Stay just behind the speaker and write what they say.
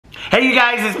Hey you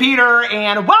guys, it's Peter,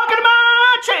 and welcome to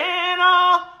my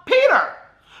channel, Peter.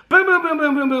 Boom, boom, boom,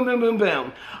 boom, boom, boom, boom, boom,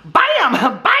 boom. Bam,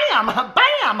 bam,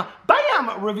 bam,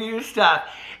 bam, review stuff.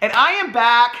 And I am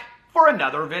back for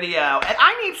another video, and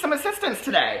I need some assistance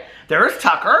today. There's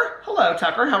Tucker. Hello,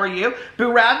 Tucker, how are you?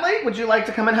 Boo Radley, would you like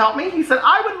to come and help me? He said,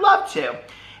 I would love to.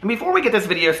 And before we get this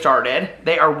video started,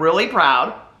 they are really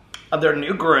proud of their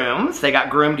new grooms. They got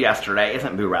groomed yesterday.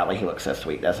 Isn't Boo Radley? He looks so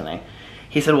sweet, doesn't he?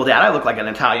 He said, well, Dad, I look like an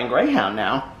Italian Greyhound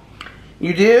now.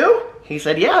 You do? He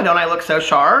said, yeah, don't I look so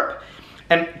sharp?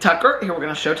 And Tucker, here, we're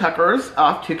going to show Tucker's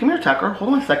off too. Come here, Tucker.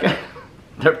 Hold on a second.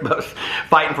 They're both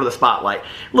fighting for the spotlight.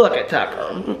 Look at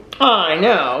Tucker. I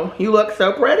know. You look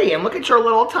so pretty. And look at your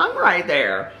little tongue right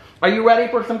there. Are you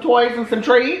ready for some toys and some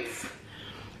treats?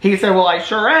 He said, well, I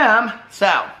sure am.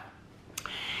 So,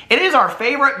 it is our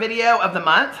favorite video of the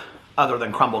month, other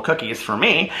than crumble cookies for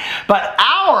me, but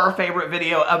our favorite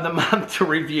video of the month to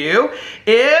review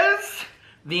is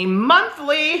the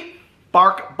monthly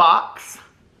Barkbox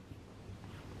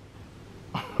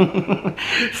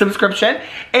subscription.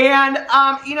 And,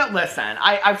 you know, listen,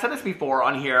 I've said this before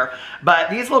on here, but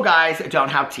these little guys don't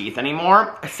have teeth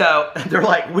anymore. So they're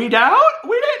like, we don't?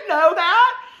 We didn't know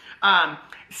that.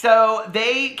 So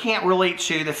they can't really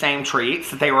chew the same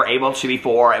treats that they were able to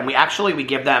before, and we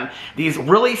give them these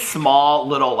really small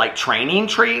little like training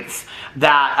treats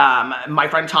that my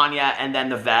friend Tanya and then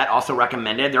the vet also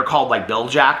recommended. They're called like Bill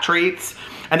Jack treats,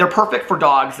 and they're perfect for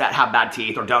dogs that have bad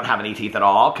teeth or don't have any teeth at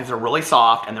all because they're really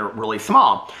soft and they're really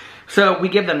small. So we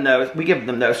give them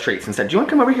those treats and said, do you want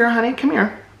to come over here, honey? Come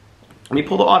here. Let me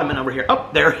pull the ottoman over here. Oh,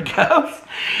 there he goes.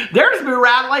 There's Boo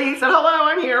Radley. He said, hello,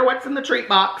 I'm here. What's in the treat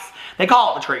box? They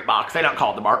call it the treat box. They don't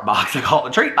call it the bark box. They call it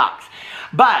the treat box.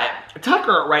 But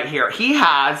Tucker right here, he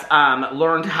has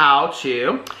learned how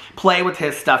to play with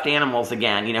his stuffed animals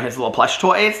again. You know, his little plush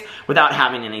toys without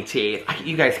having any teeth.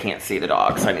 You guys can't see the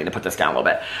dog, so I need to put this down a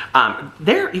little bit.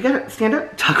 There, you gotta stand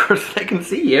up, Tucker, so they can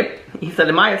see you. He said,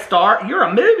 am I a star? You're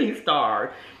a movie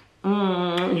star.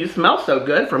 You smell so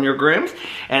good from your grooms.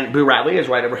 And Boo Radley is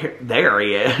right over here. There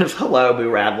he is. Hello,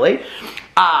 Boo Radley.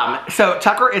 So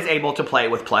Tucker is able to play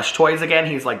with plush toys again.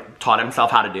 He's like taught himself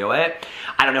how to do it.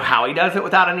 I don't know how he does it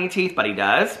without any teeth, but he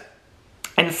does.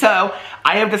 And so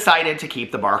I have decided to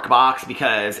keep the Barkbox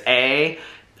because A,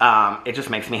 it just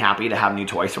makes me happy to have new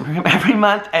toys from him every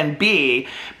month, and B,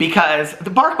 because the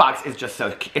Barkbox is just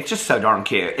so darn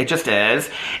cute. It just is.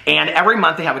 And every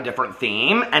month they have a different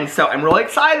theme, and so I'm really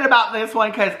excited about this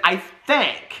one because I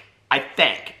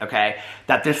think, okay,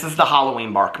 that this is the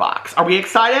Halloween Barkbox. Are we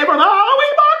excited for the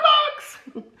Halloween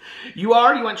Barkbox? You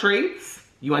are? You want treats?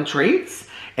 You want treats?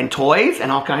 And toys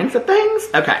and all kinds of things?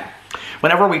 Okay.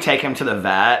 Whenever we take him to the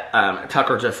vet,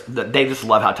 they just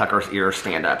love how Tucker's ears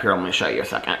stand up. Here, let me show you a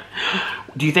second.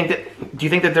 Do you think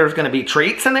that there's going to be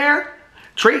treats in there?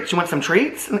 Treats? You want some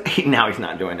treats? Now he's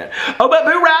not doing it. Oh, but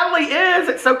Boo Radley is.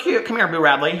 It's so cute. Come here, Boo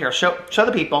Radley. Here, show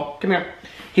the people. Come here.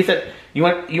 He said, you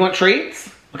want treats?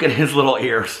 Look at his little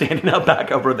ear standing up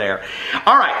back over there.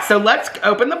 All right, so let's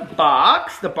open the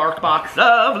box, the Barkbox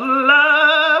of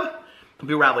love.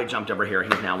 Boo Radley jumped over here.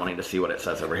 He's now wanting to see what it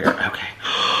says over here. Okay.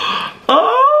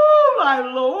 Oh, my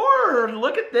Lord.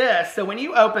 Look at this. So when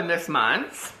you open this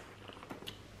month's,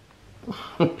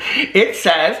 it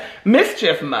says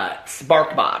Mischief Mutts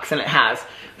Barkbox, and it has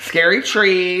scary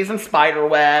trees and spider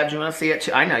webs. You want to see it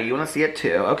too? I know you want to see it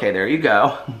too. Okay, there you go.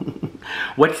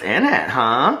 What's in it,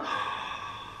 huh?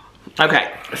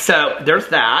 Okay, so there's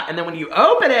that. And then when you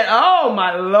open it, oh,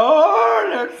 my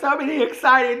Lord, there's so many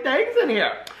exciting things in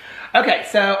here. Okay,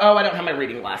 so, oh, I don't have my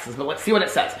reading glasses, but let's see what it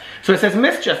says. So it says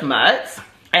Mischief Mutts,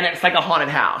 and it's like a haunted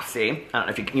house, see? I don't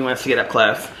know if you want to see it up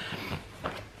close.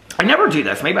 I never do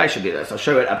this. Maybe I should do this. I'll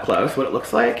show it up close, what it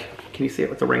looks like. Can you see it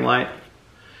with the ring light?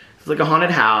 It's like a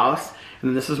haunted house, and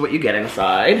then this is what you get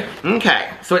inside. Okay,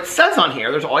 so it says on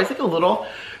here, there's always like a little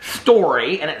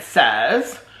story, and it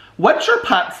says, what's your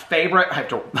pup's favorite, I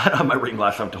don't have my reading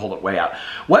glasses, I have to hold it way out.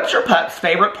 What's your pup's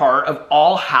favorite part of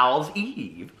All Hallows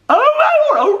Eve? Oh,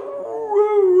 my Lord, oh.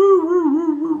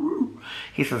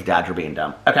 He says, Dad, you're being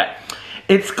dumb. Okay.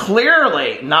 It's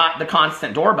clearly not the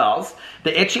constant doorbells,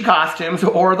 the itchy costumes,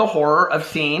 or the horror of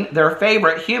seeing their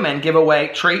favorite human give away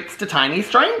treats to tiny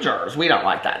strangers. We don't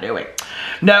like that, do we?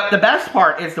 No, the best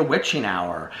part is the witching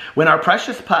hour, when our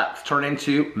precious pups turn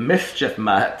into mischief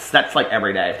mutts. That's like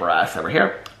every day for us over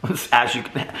here. As you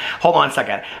can, hold on a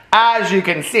second. As you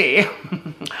can see.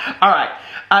 All right.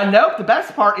 Nope, the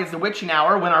best part is the witching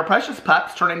hour when our precious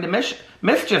pups turn into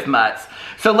mischief mutts.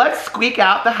 So let's squeak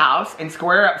out the house and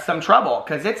square up some trouble,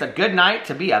 because it's a good night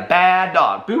to be a bad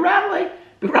dog. Boo Radley,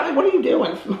 Riley, what are you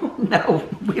doing? No,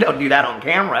 we don't do that on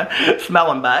camera.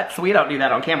 Smelling butts. We don't do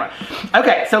that on camera.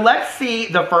 Okay, so let's see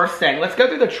the first thing. Let's go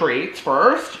through the treats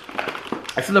first.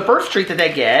 So the first treat that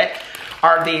they get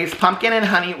are these pumpkin and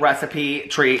honey recipe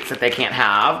treats that they can't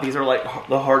have. These are like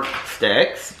the hard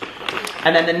sticks.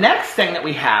 And then the next thing that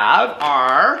we have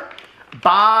are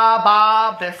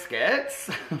Baba biscuits,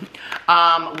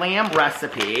 lamb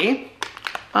recipe.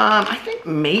 I think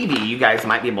maybe you guys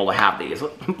might be able to have these.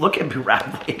 Look at Boo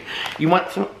Radley. You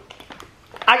want some?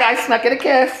 I guys snuck in a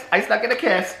kiss. I snuck in a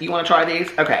kiss. You want to try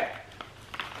these? Okay.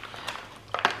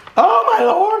 Oh my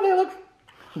Lord, they look.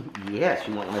 Yes,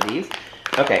 you want one of these?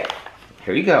 Okay.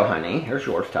 Here you go, honey. Here's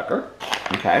yours, Tucker.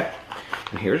 Okay.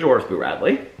 And here's yours, Boo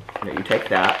Radley. Here, you take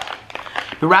that.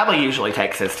 Boo Radley usually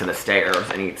takes this to the stairs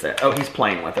and eats it. Oh, he's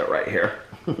playing with it right here.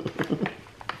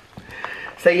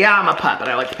 So yeah, I'm a pup, but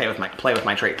I like to play with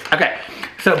my treats. Okay,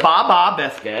 so Baba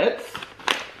biscuits.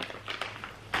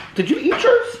 Did you eat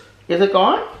yours? Is it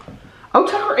gone? Oh,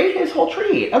 Tucker ate his whole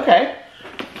treat. Okay.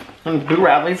 And Boo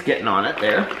Radley's getting on it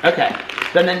there. Okay.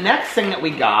 Then the next thing that we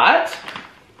got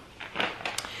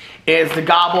is the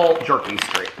Gobble jerky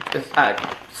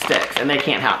sticks, and they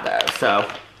can't have those. So,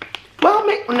 well,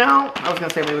 no. I was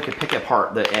gonna say maybe we could pick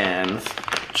apart the ends.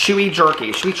 Chewy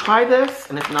jerky. Should we try this?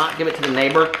 And if not, give it to the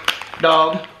neighbor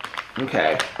dog.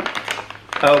 Okay.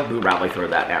 Oh, Boo Radley threw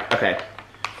that down. Okay.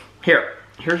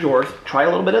 Here's yours. Try a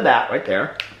little bit of that right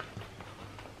there.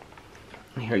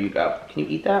 And here you go. Can you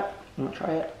eat that? You want to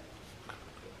try it?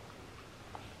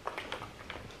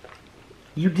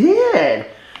 You did.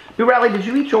 Boo Radley, did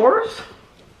you eat yours?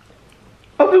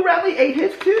 Oh, Boo Radley ate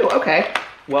his too. Okay.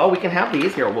 Well, we can have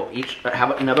these. Here, we'll each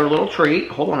have another little treat.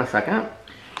 Hold on a second.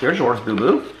 Here's yours, Boo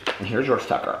Boo. And here's yours,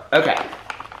 Tucker. Okay.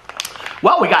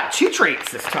 Well, we got 2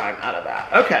 treats this time out of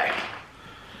that. Okay.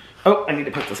 Oh, I need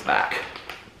to put this back.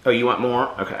 Oh, you want more?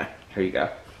 Okay. Here you go.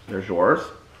 There's yours.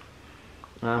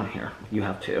 Oh, here. You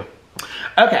have 2.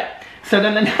 Okay. So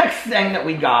then the next thing that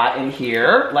we got in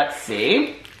here, let's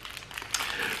see.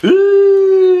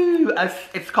 Ooh,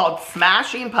 it's called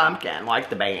Smashing Pumpkin, like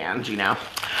the band, you know.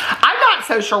 I'm not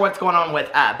so sure what's going on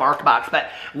with Barkbox, but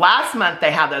last month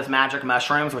they had those magic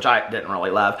mushrooms, which I didn't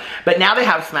really love. But now they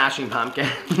have Smashing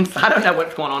Pumpkins. I don't know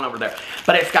what's going on over there.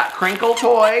 But it's got crinkle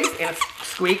toys and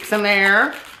squeaks in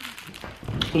there.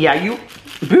 Yeah,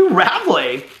 Boo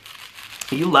Radley,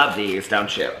 you love these,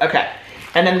 don't you? Okay.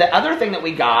 And then the other thing that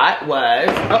we got was,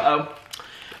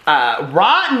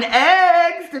 rotten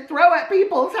eggs to throw at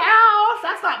people's house.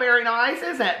 That's not very nice,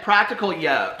 is it? Practical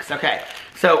yolks. Okay,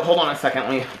 so hold on a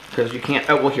second, because you can't.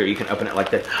 Oh, well, here you can open it like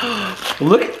this.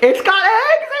 Look, it's got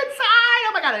eggs inside.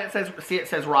 Oh my God! It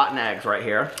says rotten eggs right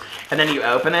here, and then you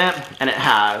open it, and it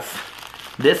has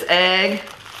this egg.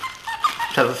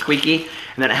 It has a squeaky,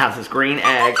 and then it has this green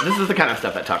egg. This is the kind of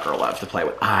stuff that Tucker loves to play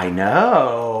with. I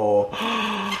know.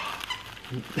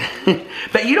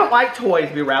 But you don't like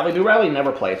toys, Boo Radley. Boo Radley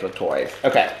never plays with toys.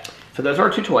 Okay, so those are our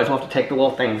 2 toys. We'll have to take the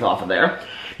little things off of there.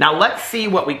 Now let's see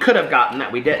what we could have gotten that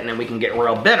we didn't, and we can get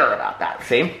real bitter about that,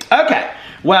 see? Okay,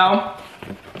 well,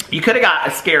 you could have got a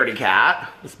scaredy cat,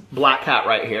 this black cat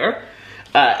right here.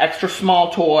 Extra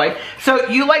small toy. So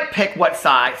you like pick what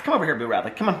size. Come over here, Boo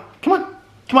Radley. Come on, come on,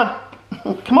 come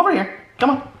on. Come over here, come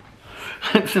on.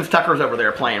 Since Tucker's over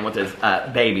there playing with his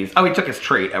babies. Oh, he took his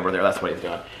treat over there, that's what he's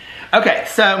doing. Okay,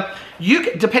 so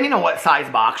depending on what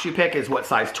size box you pick is what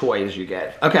size toys you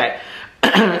get. Okay,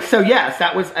 so yes,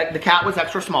 that was the cat was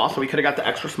extra small, so we could have got the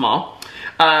extra small.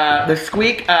 The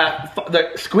squeak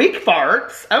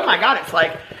farts. Oh my God,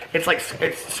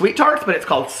 it's sweet tarts, but it's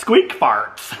called squeak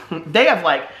farts.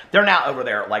 They're now over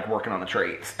there like working on the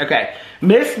treats. Okay,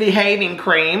 misbehaving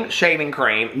cream, shaving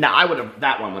cream. Now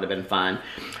that one would have been fun.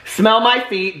 Smell my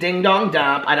feet, ding dong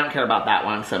dump. I don't care about that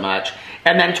one so much.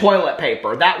 And then toilet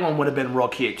paper. That one would have been real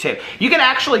cute too. You can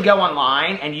actually go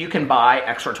online and you can buy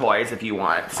extra toys if you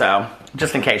want. So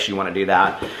just in case you want to do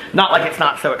that. Not like it's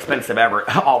not so expensive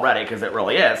already, because it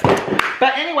really is.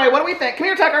 But anyway, what do we think? Come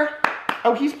here, Tucker.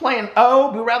 Oh, he's playing.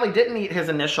 Oh, Boo Radley didn't eat his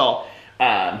initial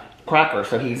cracker,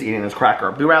 so he's eating his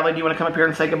cracker. Boo Radley, do you want to come up here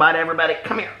and say goodbye to everybody?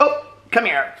 Come here. Oh, come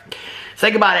here.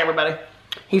 Say goodbye to everybody.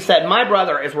 He said, my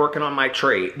brother is working on my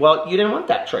treat. Well, you didn't want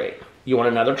that treat. You want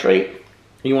another treat?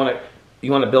 You want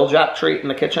a Bill Jack treat in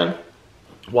the kitchen?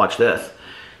 Watch this.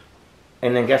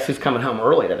 And then guess who's coming home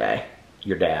early today?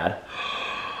 Your dad.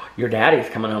 Your daddy's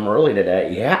coming home early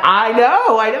today. Yeah, I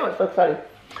know. It's so exciting.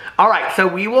 All right, so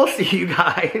we will see you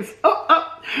guys.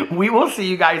 We will see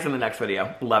you guys in the next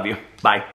video. Love you. Bye.